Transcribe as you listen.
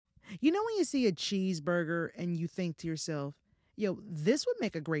You know when you see a cheeseburger and you think to yourself, yo, this would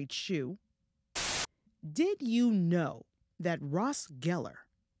make a great shoe? Did you know that Ross Geller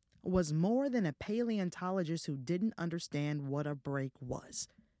was more than a paleontologist who didn't understand what a break was?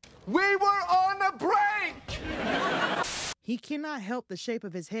 We were on a break! He cannot help the shape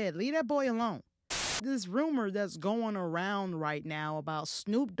of his head. Leave that boy alone. This rumor that's going around right now about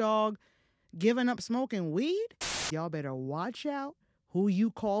Snoop Dogg giving up smoking weed, y'all better watch out who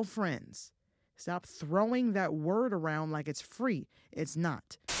you call friends. Stop throwing that word around like it's free. It's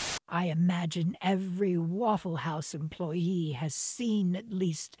not. I imagine every Waffle House employee has seen at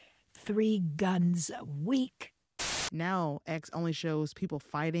least 3 guns a week. Now, X only shows people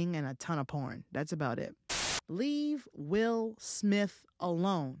fighting and a ton of porn. That's about it. Leave Will Smith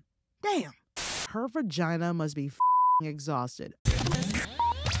alone. Damn. Her vagina must be exhausted.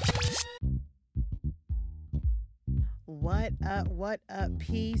 What up,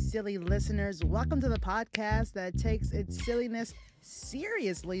 P silly listeners? Welcome to the podcast that takes its silliness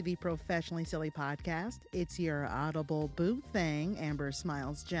seriously, the Professionally Silly Podcast. It's your audible boo thing, Amber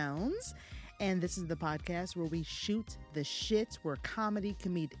Smiles Jones. And this is the podcast where we shoot the shit, where comedy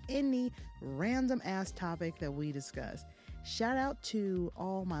can meet any random ass topic that we discuss. Shout out to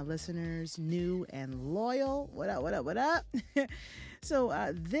all my listeners, new and loyal. What up?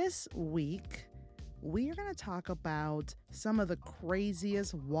 So this week, we're going to talk about some of the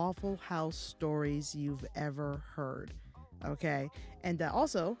craziest Waffle House stories you've ever heard. Okay. And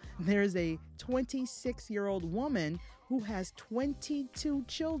also, there's a 26-year-old woman who has 22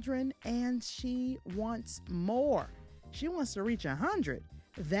 children and she wants more. She wants to reach 100.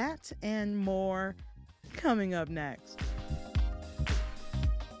 That and more coming up next.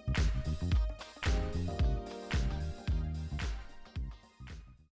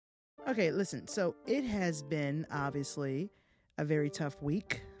 Okay, listen. So it has been obviously a very tough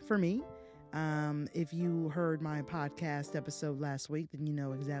week for me. If you heard my podcast episode last week, then you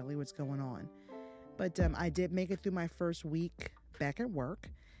know exactly what's going on. But I did make it through my first week back at work.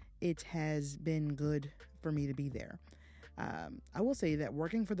 It has been good for me to be there. I will say that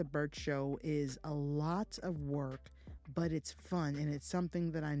working for the Burt Show is a lot of work, but it's fun and it's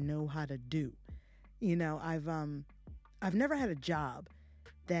something that I know how to do. You know, I've never had a job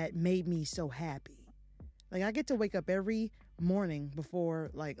that made me so happy. Like, I get to wake up every morning before,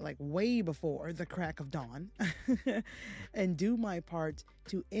 like way before the crack of dawn and do my part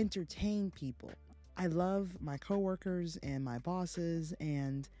to entertain people. I love my coworkers and my bosses,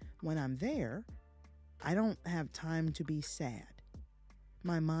 and when I'm there, I don't have time to be sad.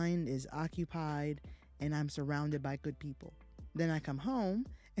 My mind is occupied and I'm surrounded by good people. Then I come home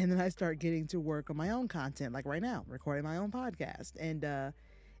and then I start getting to work on my own content, like right now, recording my own podcast. And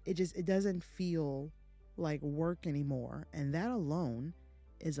it doesn't feel like work anymore. And that alone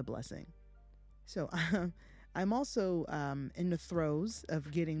is a blessing. So I'm also in the throes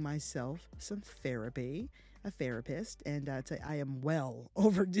of getting myself some therapy, a therapist, and I am well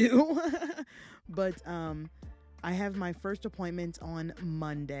overdue. But I have my first appointment on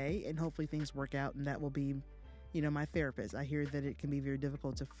Monday, and hopefully things work out, and that will be, you know, my therapist. I hear that it can be very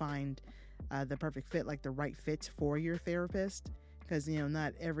difficult to find the perfect fit, like the right fit for your therapist, because, you know,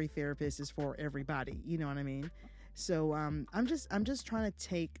 not every therapist is for everybody. You know what I mean? So I'm just trying to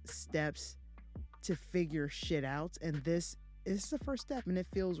take steps to figure shit out, and this is the first step, and it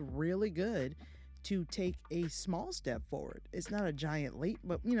feels really good to take a small step forward. It's not a giant leap,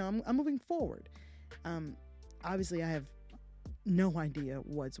 but, you know, I'm moving forward. Obviously I have no idea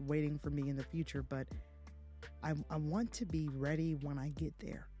what's waiting for me in the future, but I want to be ready when I get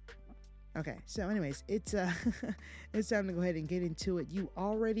there. Okay, so anyways, it's it's time to go ahead and get into it. You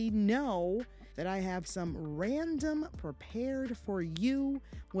already know that I have some random prepared for you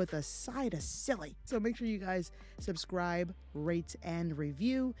with a side of silly. So make sure you guys subscribe, rate, and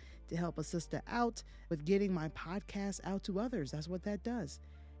review to help a sister out with getting my podcast out to others. That's what that does.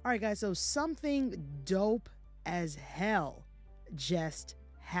 All right, guys, so something dope as hell just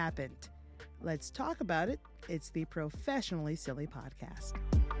happened. Let's talk about it. It's the Professionally Silly Podcast.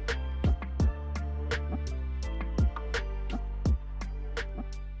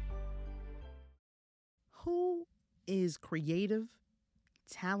 Who is creative,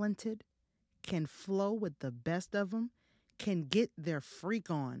 talented, can flow with the best of them, can get their freak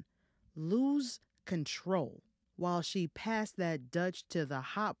on, lose control, while she passed that Dutch to the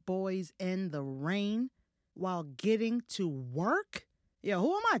hot boys in the rain while getting to work? Yeah,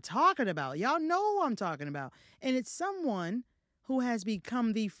 who am I talking about? Y'all know who I'm talking about. And it's someone who has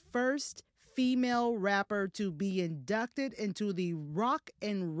become the first female rapper to be inducted into the Rock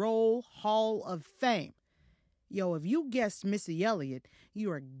and Roll Hall of Fame. Yo, if you guessed Missy Elliott, you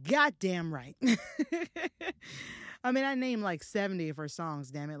are goddamn right. I mean, I named like 70 of her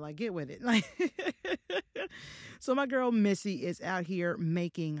songs, damn it. Like, get with it. Like, so my girl Missy is out here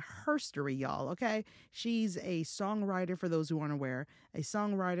making herstory, y'all, okay? She's a songwriter, for those who aren't aware, a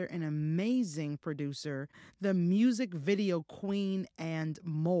songwriter, an amazing producer, the music video queen, and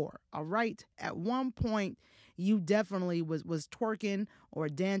more, all right? At one point, you definitely was twerking or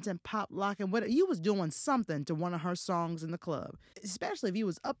dancing, pop locking, whatever. You was doing something to one of her songs in the club, especially if you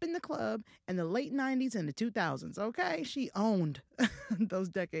was up in the club in the late 90s and the 2000s, okay? She owned those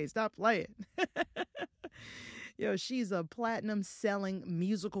decades. Stop playing. Yo, she's a platinum-selling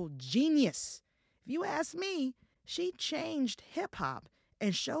musical genius. If you ask me, she changed hip-hop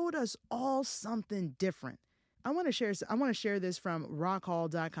and showed us all something different. I want to share this from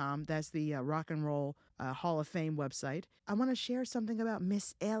rockhall.com. That's the Rock and Roll Hall of Fame website. I want to share something about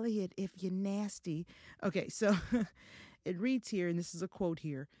Miss Elliott, if you're nasty. Okay, so it reads here, and this is a quote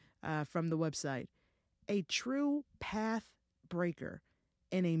here from the website. A true path breaker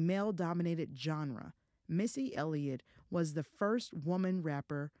in a male-dominated genre, Missy Elliott was the first woman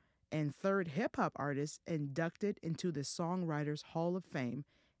rapper and third hip-hop artist inducted into the Songwriters Hall of Fame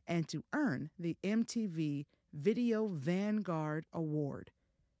and to earn the MTV Video Vanguard Award.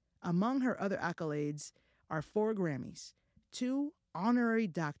 Among her other accolades are 4 Grammys, 2 honorary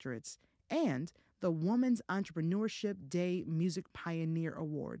doctorates, and the Women's Entrepreneurship Day Music Pioneer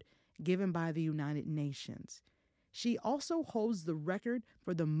Award given by the United Nations. She also holds the record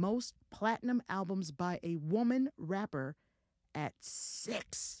for the most platinum albums by a woman rapper at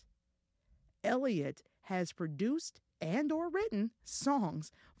 6. Elliott has produced and or written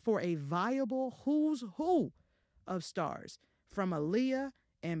songs for a viable who's who of stars, from Aaliyah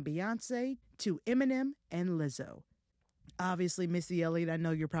and Beyonce to Eminem and Lizzo. Obviously, Missy Elliott, I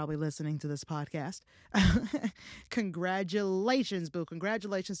know you're probably listening to this podcast. Congratulations, boo.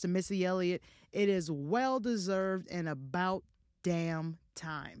 Congratulations to Missy Elliott. It is well-deserved and about damn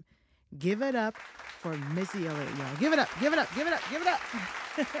time. Give it up for Missy Elliott, y'all. Give it up, give it up, give it up, give it up.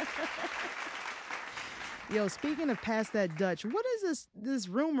 Yo, speaking of Pass That Dutch, what is this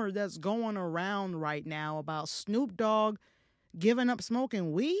rumor that's going around right now about Snoop Dogg giving up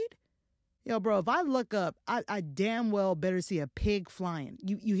smoking weed? Yo, bro, if I look up, I damn well better see a pig flying.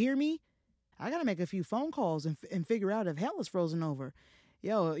 You hear me? I got to make a few phone calls and figure out if hell is frozen over.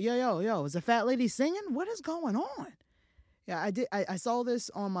 Yo, is a fat lady singing? What is going on? Yeah, I saw this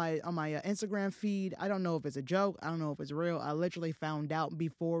on my Instagram feed. I don't know if it's a joke. I don't know if it's real. I literally found out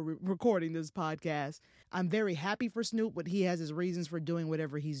before recording this podcast. I'm very happy for Snoop, but he has his reasons for doing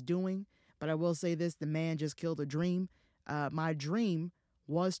whatever he's doing. But I will say this, the man just killed a dream. My dream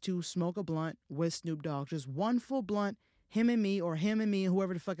was to smoke a blunt with Snoop Dogg. Just one full blunt, him and me, or him and me and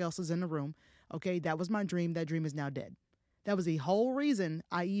whoever the fuck else is in the room. Okay, that was my dream. That dream is now dead. That was the whole reason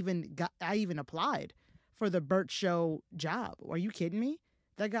I even applied for the Burt Show job. Are you kidding me?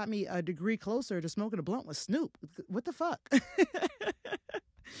 That got me a degree closer to smoking a blunt with Snoop. What the fuck?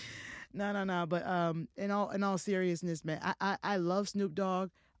 No. But in all seriousness, man, I love Snoop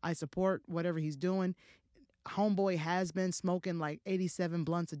Dogg. I support whatever he's doing. Homeboy has been smoking like 87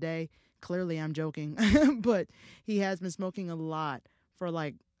 blunts a day. Clearly, I'm joking, but he has been smoking a lot for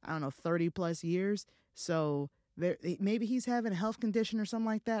like, I don't know, 30 plus years. So maybe he's having a health condition or something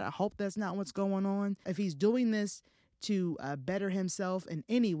like that. I hope that's not what's going on. If he's doing this to better himself in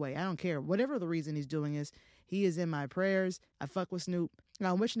any way, I don't care. Whatever the reason he's doing is, he is in my prayers. I fuck with Snoop. And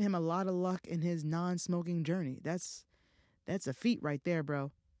I'm wishing him a lot of luck in his non-smoking journey. That's a feat right there,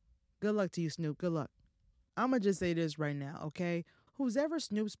 bro. Good luck to you, Snoop. Good luck. I'm going to just say this right now, okay? Who's ever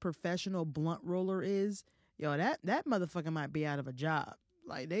Snoop's professional blunt roller is, yo, that motherfucker might be out of a job.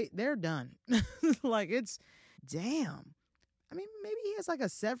 Like, they're done. Like, it's, damn. I mean, maybe he has like a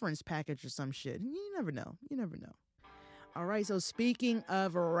severance package or some shit. You never know. You never know. All right, so speaking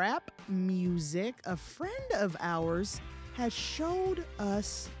of rap music, a friend of ours has showed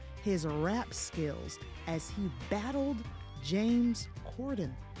us his rap skills as he battled James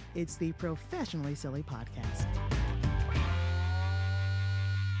Corden. It's the Professionally Silly Podcast.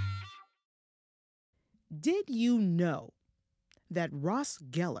 Did you know that Ross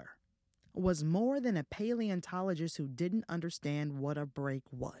Geller was more than a paleontologist who didn't understand what a break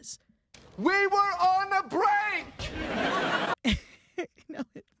was? We were on a break! You know,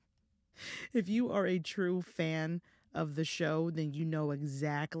 if you are a true fan of the show, then you know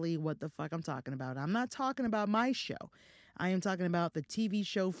exactly what the fuck I'm talking about. I'm not talking about my show. I am talking about the TV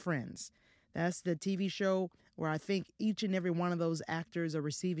show Friends. That's the TV show where I think each and every one of those actors are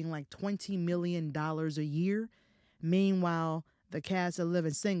receiving like $20 million a year. Meanwhile, the cast of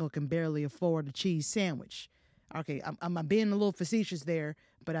Living Single can barely afford a cheese sandwich. Okay, I'm being a little facetious there,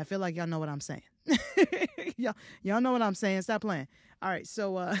 but I feel like y'all know what I'm saying. y'all know what I'm saying. Stop playing. All right,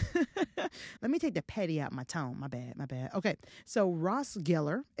 so let me take the petty out my tone. My bad. Okay, so Ross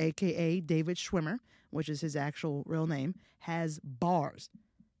Geller, a.k.a. David Schwimmer, which is his actual real name, has bars.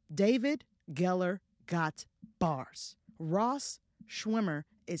 David Geller got bars. Ross Schwimmer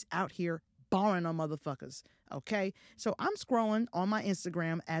is out here barring on motherfuckers. Okay, so I'm scrolling on my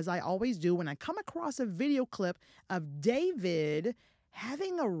Instagram as I always do when I come across a video clip of David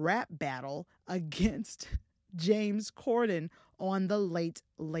having a rap battle against James Corden on the Late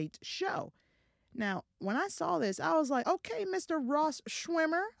Late Show. Now, when I saw this, I was like, okay, Mr. Ross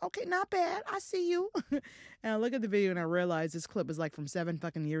Schwimmer. Okay, not bad. I see you. And I look at the video and I realize this clip is like from 7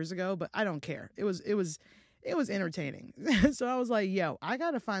 fucking years ago, but I don't care. It was entertaining. So I was like, yo, I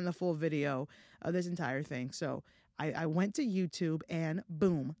got to find the full video of this entire thing. So I went to YouTube and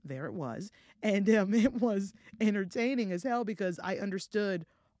boom, there it was. And it was entertaining as hell because I understood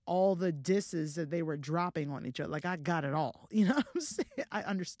all the disses that they were dropping on each other. Like, I got it all. You know what I'm saying? I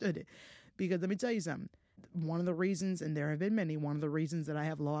understood it. Because let me tell you something. One of the reasons, and there have been many, one of the reasons that I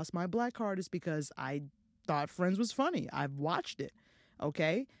have lost my black card is because I thought Friends was funny. I've watched it.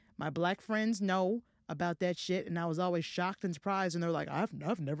 Okay? My black friends know about that shit, and I was always shocked and surprised, and they're like,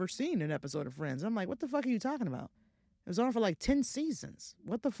 I've never seen an episode of Friends. I'm like, what the fuck are you talking about? It was on for like 10 seasons.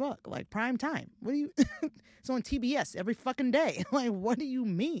 What the fuck? Like, prime time. What do you... It's on TBS every fucking day. Like, what do you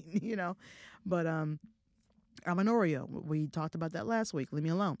mean? You know? But, I'm an Oreo. We talked about that last week. Leave me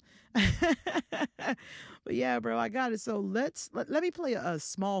alone. But yeah, bro, I got it. So let me play a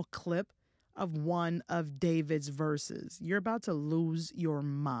small clip of one of David's verses. You're about to lose your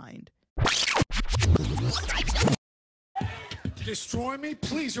mind. Destroy me?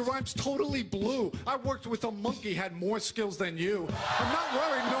 Please, your rhyme's totally blue. I worked with a monkey, had more skills than you. I'm not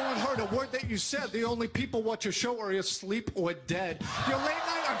worried, no one heard a word that you said. The only people watch your show are asleep or dead. You're late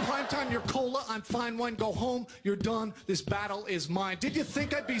night on primetime, you're cola on fine wine. Go home, you're done, this battle is mine. Did you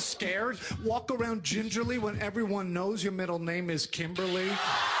think I'd be scared? Walk around gingerly when everyone knows your middle name is Kimberly?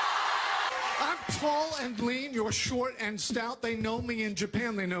 I'm tall and lean, you're short and stout. They know me in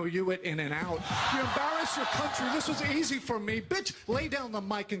Japan, they know you at In-N-Out. You embarrass your country, this was easy for me. Bitch, lay down the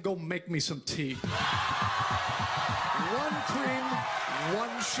mic and go make me some tea. One cream,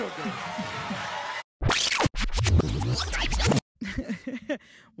 one sugar.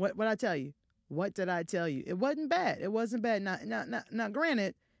 What I tell you? What did I tell you? It wasn't bad. It wasn't bad. Now,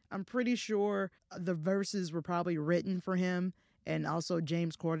 granted, I'm pretty sure the verses were probably written for him. And also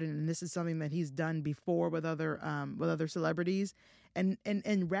James Corden, and this is something that he's done before with other celebrities, and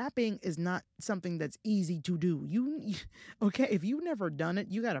rapping is not something that's easy to do. Okay, if you've never done it,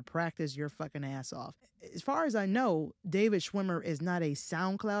 you got to practice your fucking ass off. As far as I know, David Schwimmer is not a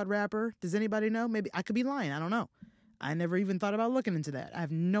SoundCloud rapper. Does anybody know? Maybe I could be lying. I don't know. I never even thought about looking into that. I have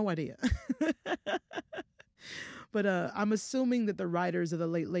no idea. But I'm assuming that the writers of the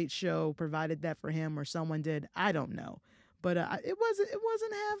Late Late Show provided that for him, or someone did. I don't know. But it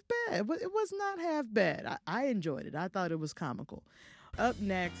wasn't half bad. It was not half bad. I enjoyed it. I thought it was comical. Up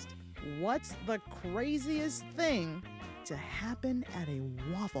next, what's the craziest thing to happen at a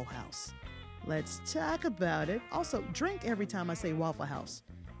Waffle House? Let's talk about it. Also, drink every time I say Waffle House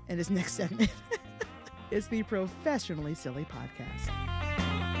in this next segment. It's the Professionally Silly Podcast.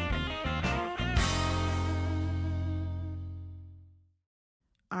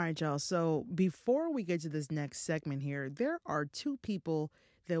 All right, y'all. So before we get to this next segment here, there are two people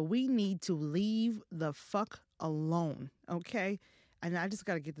that we need to leave the fuck alone, okay? And I just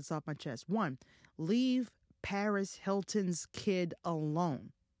got to get this off my chest. One, leave Paris Hilton's kid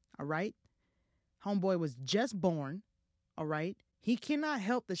alone, all right? Homeboy was just born, all right? He cannot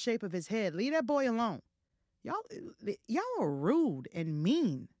help the shape of his head. Leave that boy alone. Y'all are rude and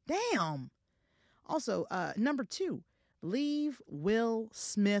mean. Damn. Also, number two, leave Will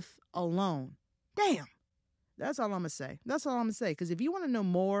Smith alone. Damn. That's all I'm going to say. That's all I'm going to say. Because if you want to know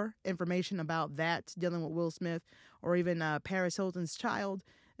more information about that, dealing with Will Smith, or even Paris Hilton's child,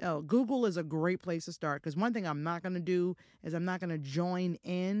 Google is a great place to start. Because one thing I'm not going to do is I'm not going to join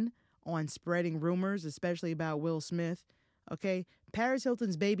in on spreading rumors, especially about Will Smith. Okay? Paris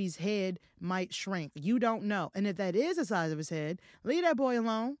Hilton's baby's head might shrink. You don't know. And if that is the size of his head, leave that boy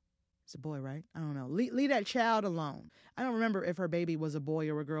alone. It's a boy, right? I don't know. Leave that child alone. I don't remember if her baby was a boy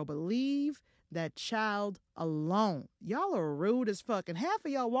or a girl, but leave that child alone. Y'all are rude as fuck. And half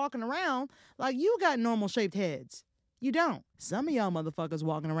of y'all walking around like you got normal shaped heads. You don't. Some of y'all motherfuckers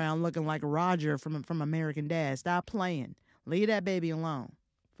walking around looking like Roger from American Dad. Stop playing. Leave that baby alone.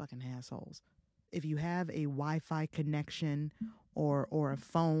 Fucking assholes. If you have a Wi-Fi connection or a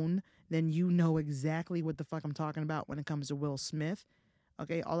phone then you know exactly what the fuck I'm talking about when it comes to Will Smith.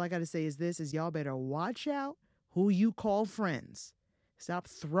 Okay, all I got to say is this, is y'all better watch out who you call friends. Stop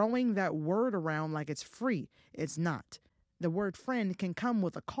throwing that word around like it's free. It's not. The word friend can come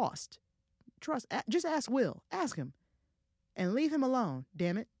with a cost. Just ask Will. Ask him. And leave him alone,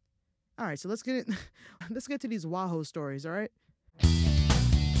 damn it. All right, so let's get to these WAHO stories, all right?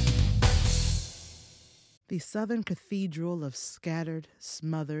 The Southern Cathedral of scattered,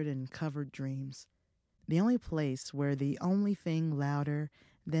 smothered, and covered dreams. The only place where the only thing louder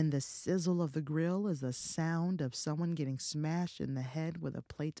than the sizzle of the grill is the sound of someone getting smashed in the head with a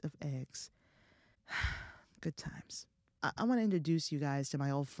plate of eggs. Good times. I want to introduce you guys to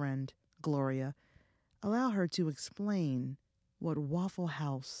my old friend, Gloria. Allow her to explain what Waffle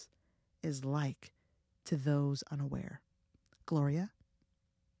House is like to those unaware. Gloria,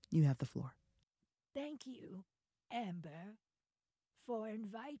 you have the floor. Thank you, Amber, for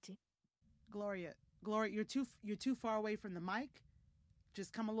inviting. Gloria, you're too far away from the mic.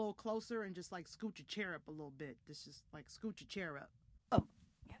 Just come a little closer and just like scoot your chair up a little bit. Just like scoot your chair up. Oh,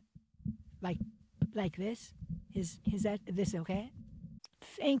 like this? Is this okay?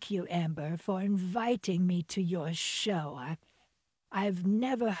 Thank you, Amber, for inviting me to your show. I've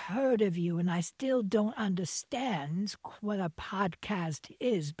never heard of you, and I still don't understand what a podcast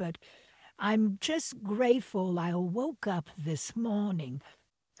is, but I'm just grateful I woke up this morning.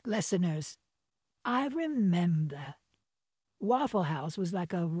 Listeners, I remember Waffle House was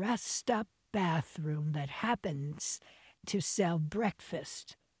like a rest-up bathroom that happens to sell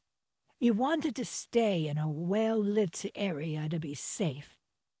breakfast. You wanted to stay in a well-lit area to be safe.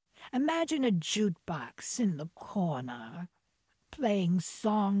 Imagine a jukebox in the corner, playing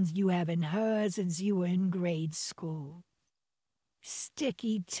songs you haven't heard since you were in grade school.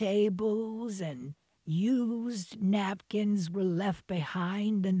 Sticky tables and used napkins were left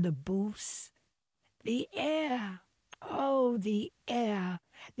behind in the booths. The air, the air.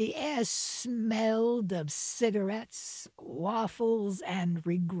 The air smelled of cigarettes, waffles, and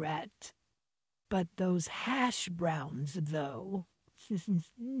regret. But those hash browns, though,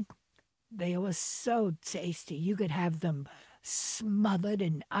 they were so tasty. You could have them smothered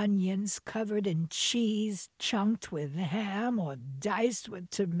in onions, covered in cheese, chunked with ham, or diced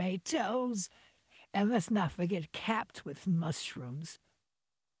with tomatoes. And let's not forget capped with mushrooms.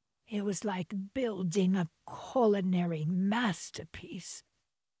 It was like building a culinary masterpiece.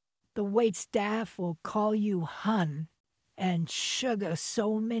 The waitstaff will call you hun and sugar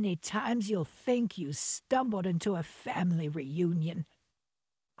so many times you'll think you stumbled into a family reunion.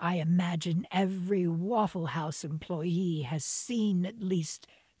 I imagine every Waffle House employee has seen at least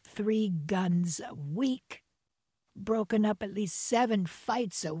 3 guns a week, broken up at least 7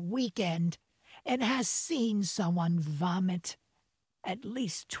 fights a weekend, and has seen someone vomit at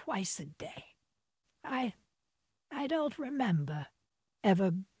least twice a day. I don't remember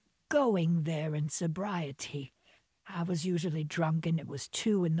ever going there in sobriety. I was usually drunk and it was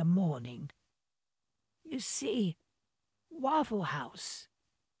 2 a.m. You see, Waffle House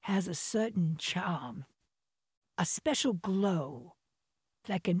has a certain charm, a special glow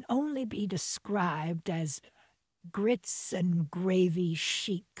that can only be described as grits and gravy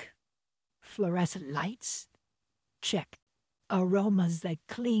chic. Fluorescent lights? Check. Aromas that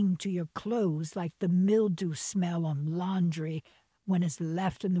cling to your clothes like the mildew smell on laundry when it's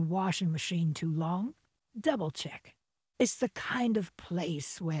left in the washing machine too long? Double check. It's the kind of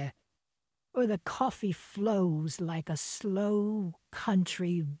place where the coffee flows like a slow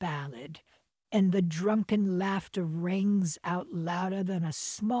country ballad, and the drunken laughter rings out louder than a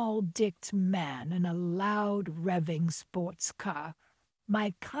small-dicked man in a loud revving sports car.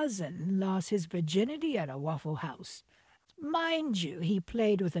 My cousin lost his virginity at a Waffle House. Mind you, he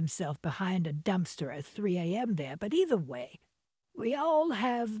played with himself behind a dumpster at 3 a.m. there, but either way, we all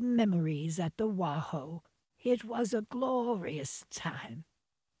have memories at the WAHO. It was a glorious time.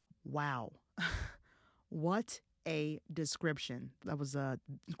 Wow. What a description. That was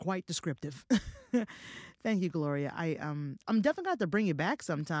quite descriptive. Thank you, Gloria. I'm definitely going to bring you back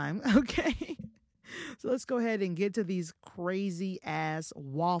sometime, okay? So let's go ahead and get to these crazy-ass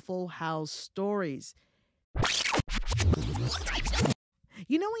Waffle House stories.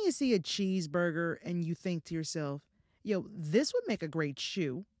 You know when you see a cheeseburger and you think to yourself, yo, this would make a great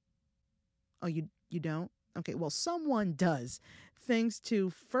shoe? Oh, you don't? Okay, well, someone does. Thanks to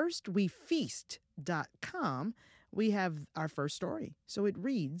firstwefeast.com, we have our first story. So it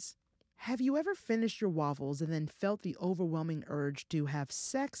reads, have you ever finished your waffles and then felt the overwhelming urge to have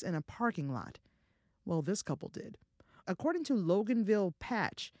sex in a parking lot? Well, this couple did. According to Loganville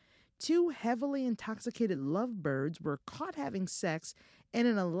Patch, 2 heavily intoxicated lovebirds were caught having sex in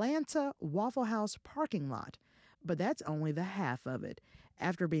an Atlanta Waffle House parking lot. But that's only the half of it.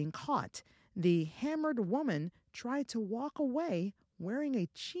 After being caught, the hammered woman tried to walk away wearing a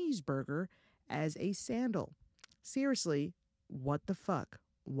cheeseburger as a sandal. Seriously, what the fuck,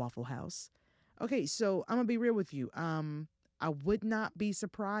 Waffle House? Okay, so I'm gonna be real with you. I would not be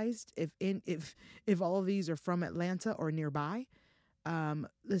surprised if all of these are from Atlanta or nearby.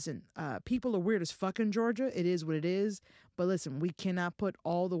 Listen, people are weird as fuck in Georgia. It is what it is. But listen, we cannot put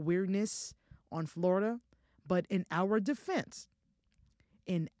all the weirdness on Florida. But in our defense,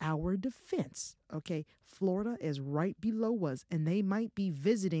 okay, Florida is right below us, and they might be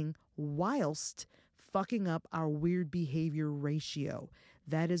visiting whilst fucking up our weird behavior ratio.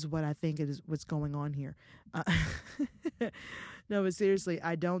 That is what I think is what's going on here. No, but seriously,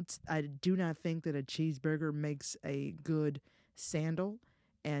 I do not think that a cheeseburger makes a good sandal,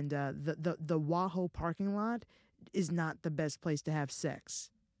 and the Waho parking lot is not the best place to have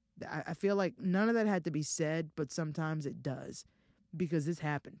sex. I feel like none of that had to be said, but sometimes it does, because this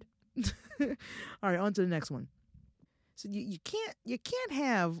happened. All right, on to the next one. So you can't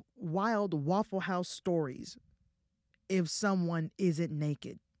have wild Waffle House stories if someone isn't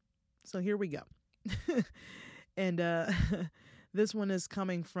naked. So here we go. And this one is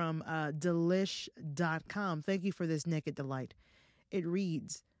coming from delish.com. Thank you for this naked delight. It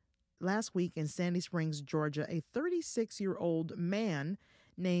reads, last week in Sandy Springs, Georgia, a 36-year-old man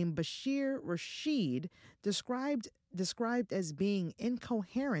named Bashir Rashid, described as being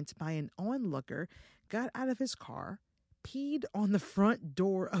incoherent by an onlooker, got out of his car, peed on the front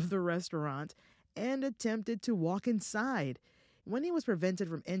door of the restaurant, and attempted to walk inside. When he was prevented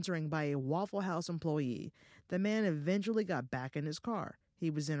from entering by a Waffle House employee, the man eventually got back in his car. He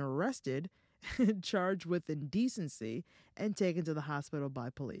was then arrested, charged with indecency, and taken to the hospital by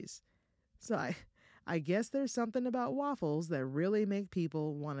police. So I guess there's something about waffles that really make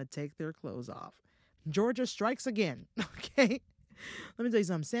people want to take their clothes off. Georgia strikes again, okay? Let me tell you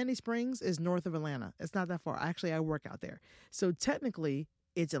something. Sandy Springs is north of Atlanta. It's not that far. Actually, I work out there. So technically,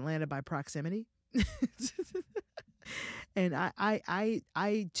 it's Atlanta by proximity. And I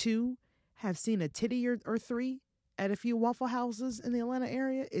too have seen a titty or three at a few Waffle Houses in the Atlanta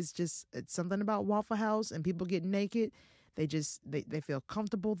area. It's something about Waffle House and people get naked. They feel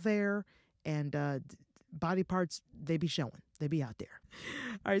comfortable there, and body parts, they be showing. They be out there.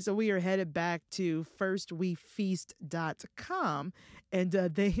 All right, so we are headed back to firstwefeast.com, and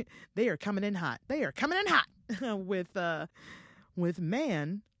they are coming in hot. They are coming in hot with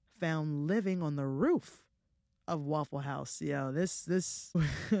man found living on the roof of Waffle House. This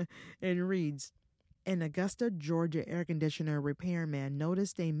it reads, an Augusta, Georgia air conditioner repairman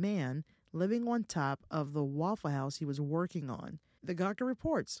noticed a man living on top of the Waffle House he was working on. The Gawker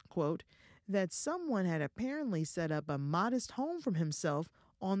reports, quote, that someone had apparently set up a modest home for himself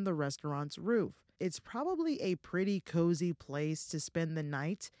on the restaurant's roof. It's probably a pretty cozy place to spend the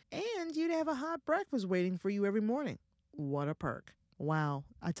night, and you'd have a hot breakfast waiting for you every morning. What a perk. Wow.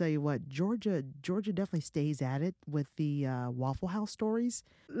 I tell you what, Georgia definitely stays at it with the Waffle House stories.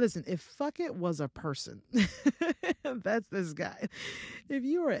 Listen, if fuck it was a person, that's this guy. If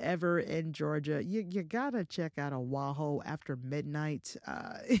you are ever in Georgia, you gotta check out a Waho after midnight.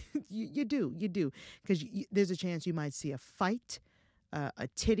 You do. Because there's a chance you might see a fight, a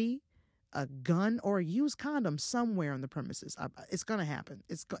titty, a gun, or a used condom somewhere on the premises. It's going to happen.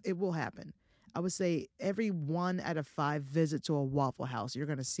 It will happen. I would say every 1 out of 5 visits to a Waffle House, you're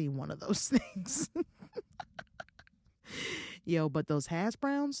going to see one of those things. Yo, but those hash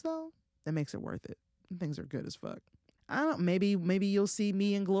browns, though, that makes it worth it. Things are good as fuck. I don't know, maybe you'll see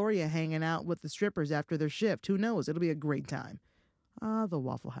me and Gloria hanging out with the strippers after their shift. Who knows? It'll be a great time. The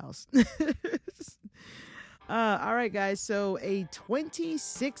Waffle House. All right, guys. So a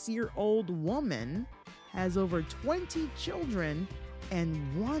 26-year-old woman has over 20 children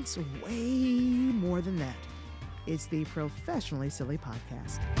and wants way more than that. It's the Professionally Silly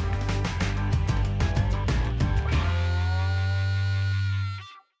Podcast.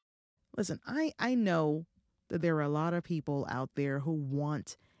 Listen, I know that there are a lot of people out there who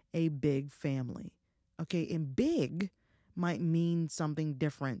want a big family. Okay, and big might mean something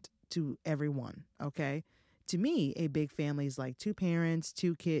different to everyone. Okay, to me, a big family is like 2 parents,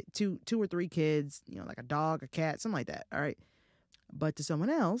 2 or 3 kids. Like a dog, a cat, something like that. All right. But to someone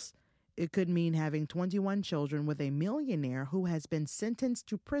else, it could mean having 21 children with a millionaire who has been sentenced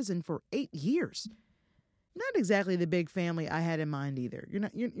to prison for 8 years. Not exactly the big family I had in mind either. You're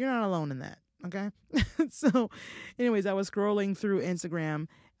not alone in that, okay? So, anyways, I was scrolling through Instagram,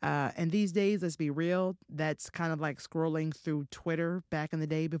 and these days, let's be real, that's kind of like scrolling through Twitter back in the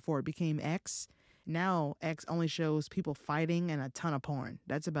day before it became X. Now X only shows people fighting and a ton of porn.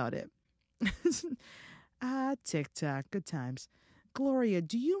 That's about it. TikTok, good times. Gloria,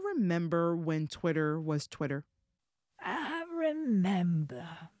 do you remember when Twitter was Twitter? I remember.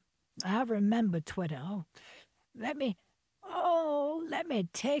 I remember Twitter. Let me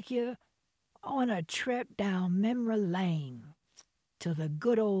take you on a trip down memory lane to the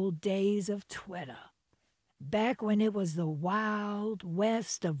good old days of Twitter. Back when it was the wild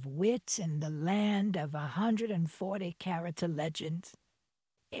west of wit and the land of 140 character legends.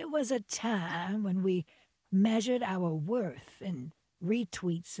 It was a time when we measured our worth in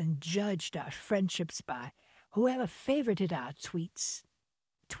retweets and judged our friendships by whoever favorited our tweets.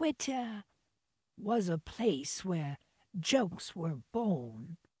 Twitter was a place where jokes were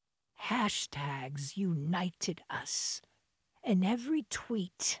born. Hashtags united us, and every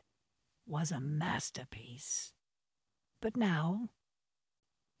tweet was a masterpiece. But now,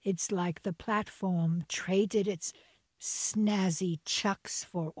 it's like the platform traded its snazzy chucks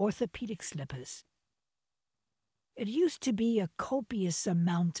for orthopedic slippers. It used to be a copious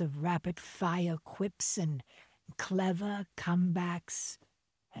amount of rapid-fire quips and clever comebacks,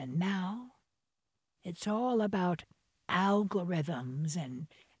 and now it's all about algorithms and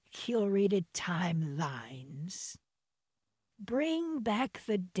curated timelines. Bring back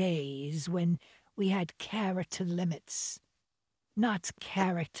the days when we had character limits, not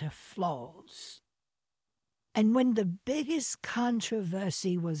character flaws. And when the biggest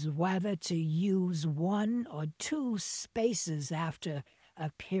controversy was whether to use one or two spaces after a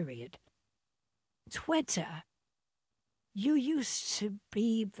period. Twitter, you used to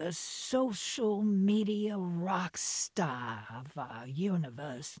be the social media rock star of our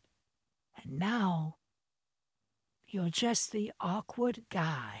universe, and now you're just the awkward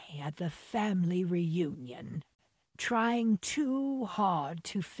guy at the family reunion, trying too hard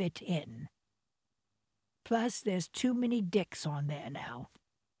to fit in. Plus, there's too many dicks on there now.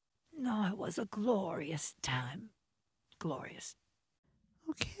 No, it was a glorious time. Glorious.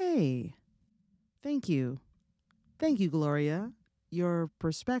 Okay. Thank you. Thank you, Gloria. Your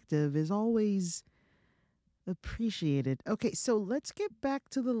perspective is always appreciated. Okay, so let's get back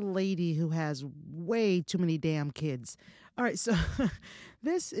to the lady who has way too many damn kids. All right, so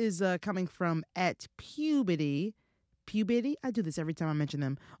this is coming from @Pubity. Pubity? I do this every time I mention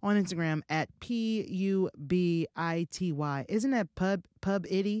them. On Instagram @PUBITY. Isn't that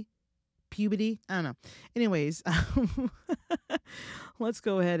pub-itty? Puberty? I don't know. Anyways, let's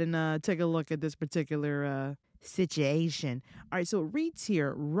go ahead and take a look at this particular situation. All right, so it reads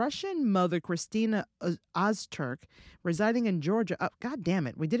here, Russian mother Kristina Ozturk, residing in Georgia, God damn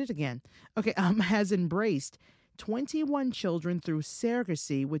it, we did it again. Okay, has embraced 21 children through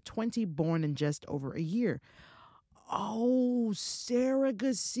surrogacy, with 20 born in just over a year. Oh,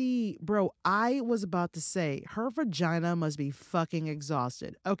 surrogacy. Bro, I was about to say, her vagina must be fucking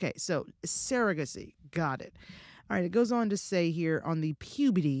exhausted. Okay, so surrogacy. Got it. All right, it goes on to say here on the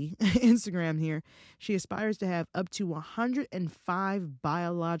Pubity Instagram here, she aspires to have up to 105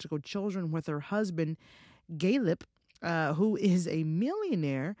 biological children with her husband, Galip, who is a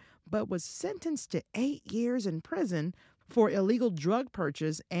millionaire, but was sentenced to 8 years in prison for illegal drug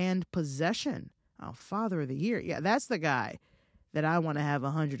purchase and possession. Oh, Father of the Year. Yeah, that's the guy that I want to have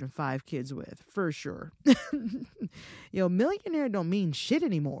 105 kids with, for sure. Yo, millionaire don't mean shit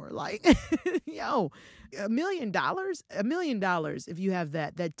anymore. Like, yo, $1 million? $1 million, if you have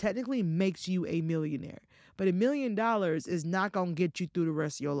that technically makes you a millionaire. But $1 million is not going to get you through the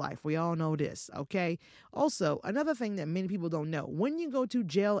rest of your life. We all know this, okay? Also, another thing that many people don't know, when you go to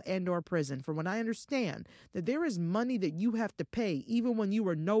jail and or prison, from what I understand, that there is money that you have to pay even when you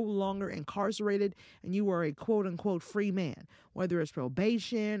are no longer incarcerated and you are a quote-unquote free man, whether it's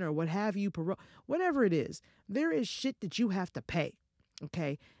probation or what have you, whatever it is, there is shit that you have to pay,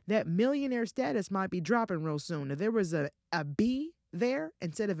 okay? That millionaire status might be dropping real soon. If there was a B there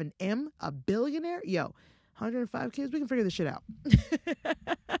instead of an M, a billionaire, yo, 105 kids, we can figure this shit out.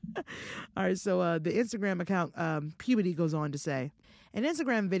 All right, so the Instagram account, Puberty, goes on to say, an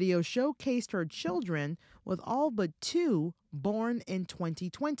Instagram video showcased her children, with all but 2 born in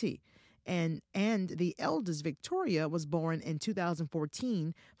 2020. And the eldest, Victoria, was born in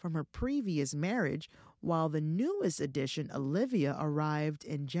 2014 from her previous marriage, while the newest addition, Olivia, arrived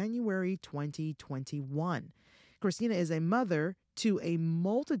in January 2021. Kristina is a mother to a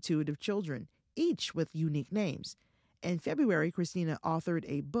multitude of children, each with unique names. In February, Kristina authored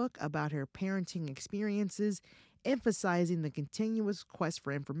a book about her parenting experiences, emphasizing the continuous quest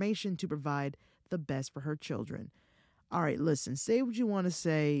for information to provide the best for her children. All right, listen, say what you want to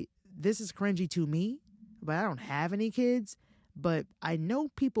say. This is cringy to me, but I don't have any kids. but I know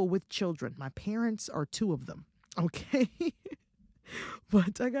people with children. My parents are two of them. Okay.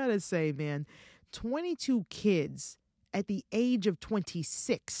 But I gotta say, man, 22 kids at the age of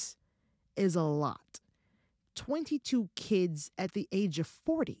 26 is a lot. 22 kids at the age of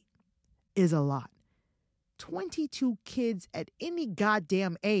 40 is a lot. 22 kids at any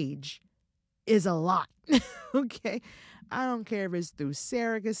goddamn age is a lot. Okay? I don't care if it's through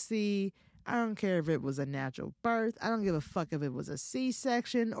surrogacy. I don't care if it was a natural birth. I don't give a fuck if it was a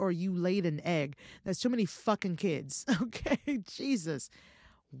C-section or you laid an egg. That's too many fucking kids. Okay? Jesus.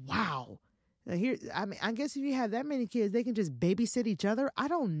 Wow. Now I guess if you have that many kids, they can just babysit each other. I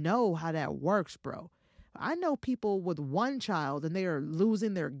don't know how that works, bro. I know people with one child and they are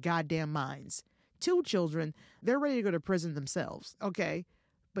losing their goddamn minds. 2 children, they're ready to go to prison themselves, okay?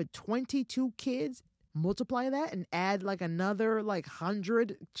 But 22 kids, multiply that and add like another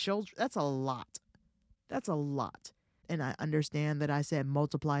 100 children. That's a lot. That's a lot. And I understand that I said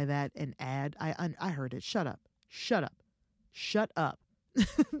multiply that and add. I heard it. Shut up. Shut up. Shut up.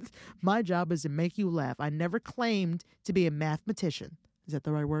 My job is to make you laugh. I never claimed to be a mathematician. Is that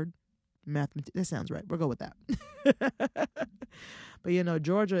the right word? That sounds right. We'll go with that. But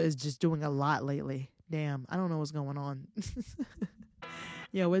Georgia is just doing a lot lately. Damn, I don't know what's going on.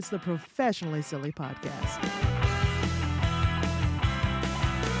 It's the Professionally Silly Podcast.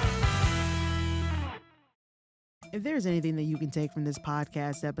 If there's anything that you can take from this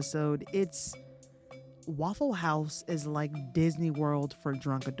podcast episode, it's Waffle House is like Disney World for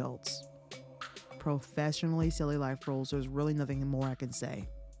drunk adults. Professionally Silly Life Rules. There's really nothing more I can say.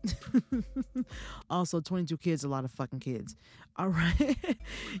 Also, 22 kids, a lot of fucking kids. All right.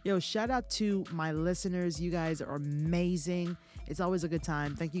 Shout out to my listeners. You guys are amazing. It's always a good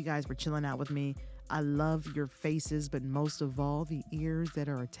time. Thank you guys for chilling out with me. I love your faces, but most of all, the ears that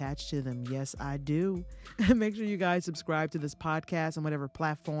are attached to them. Yes, I do. Make sure you guys subscribe to this podcast on whatever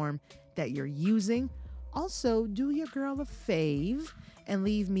platform that you're using. Also, do your girl a fave and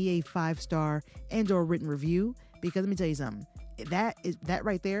leave me a 5-star and/or written review, because let me tell you something. That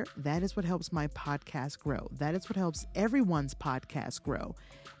right there, that is what helps my podcast grow. That is what helps everyone's podcast grow.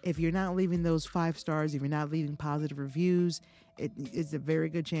 If you're not leaving those 5 stars, if you're not leaving positive reviews, it's a very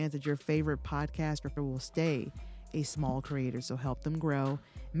good chance that your favorite podcaster will stay a small creator. So help them grow.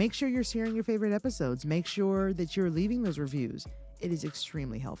 Make sure you're sharing your favorite episodes. Make sure that you're leaving those reviews. It is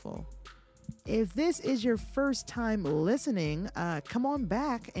extremely helpful. If this is your first time listening, come on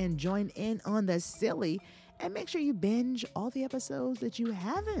back and join in on the silly. And make sure you binge all the episodes that you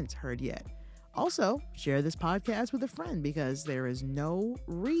haven't heard yet. Also, share this podcast with a friend, because there is no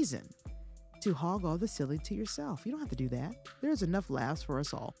reason to hog all the silly to yourself. You don't have to do that. There's enough laughs for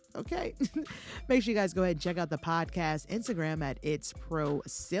us all. Okay? Make sure you guys go ahead and check out the podcast Instagram at It's Pro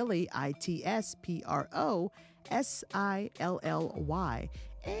Silly, ITSPROSILLY.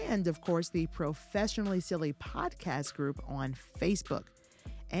 And of course, the Professionally Silly Podcast group on Facebook.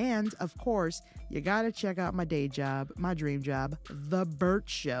 And, of course, you got to check out my day job, my dream job, The Burt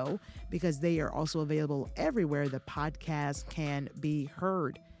Show, because they are also available everywhere the podcast can be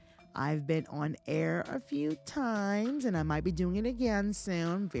heard. I've been on air a few times, and I might be doing it again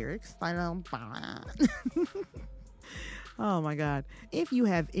soon. Very excited about it. Oh, my God. If you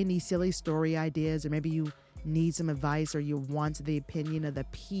have any silly story ideas, or maybe you need some advice, or you want the opinion of the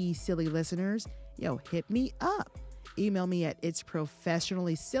Silly listeners, hit me up. Email me at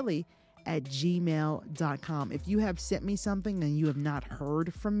itsprofessionallysilly@gmail.com. If you have sent me something and you have not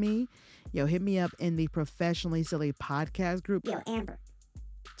heard from me, hit me up in the Professionally Silly Podcast group. Amber,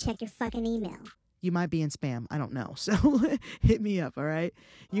 check your fucking email. You might be in spam. I don't know. So hit me up, all right?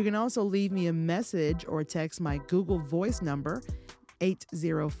 You can also leave me a message or text my Google Voice number,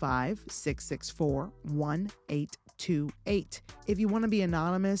 805-664-1828. If you want to be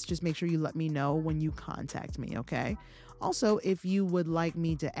anonymous, just make sure you let me know when you contact me, okay? Also, if you would like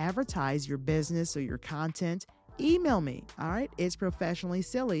me to advertise your business or your content, email me, all right? It's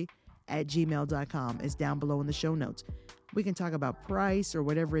professionallysilly@gmail.com. It's down below in the show notes. We can talk about price or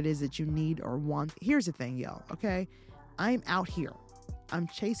whatever it is that you need or want. Here's the thing, y'all, okay? I'm out here. I'm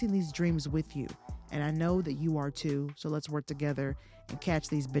chasing these dreams with you, and I know that you are too, so let's work together and catch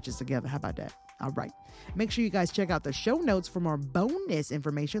these bitches together. How about that? All right. Make sure you guys check out the show notes for more bonus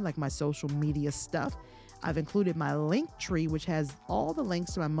information, like my social media stuff. I've included my link tree, which has all the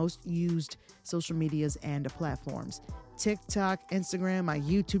links to my most used social medias and platforms. TikTok, Instagram, my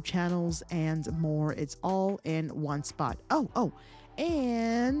YouTube channels, and more. It's all in one spot. Oh,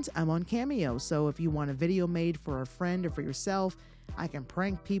 and I'm on Cameo. So if you want a video made for a friend or for yourself, I can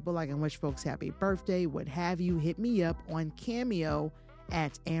prank people, I can wish folks happy birthday, what have you, hit me up on Cameo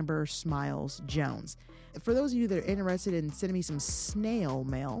at Amber Smiles Jones. For those of you that are interested in sending me some snail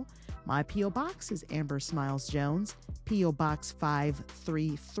mail, my P.O. Box is Amber Smiles Jones, P.O. Box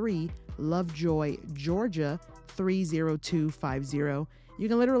 533, Lovejoy, Georgia 30250. You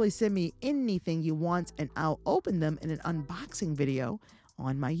can literally send me anything you want, and I'll open them in an unboxing video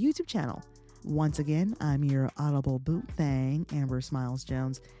on my YouTube channel. Once again, I'm your audible boot thang, Amber Smiles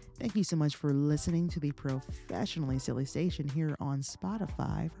Jones. Thank you so much for listening to the Professionally Silly Station here on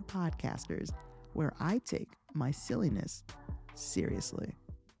Spotify for podcasters, where I take my silliness seriously.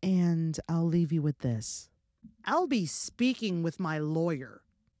 And I'll leave you with this. I'll be speaking with my lawyer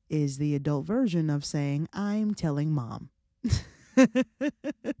is the adult version of saying, I'm telling mom.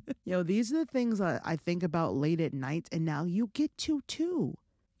 These are the things I think about late at night, and now you get to too.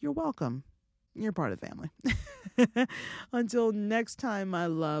 You're welcome. You're part of the family. Until next time, my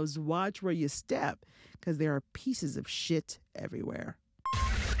loves, watch where you step, because there are pieces of shit everywhere.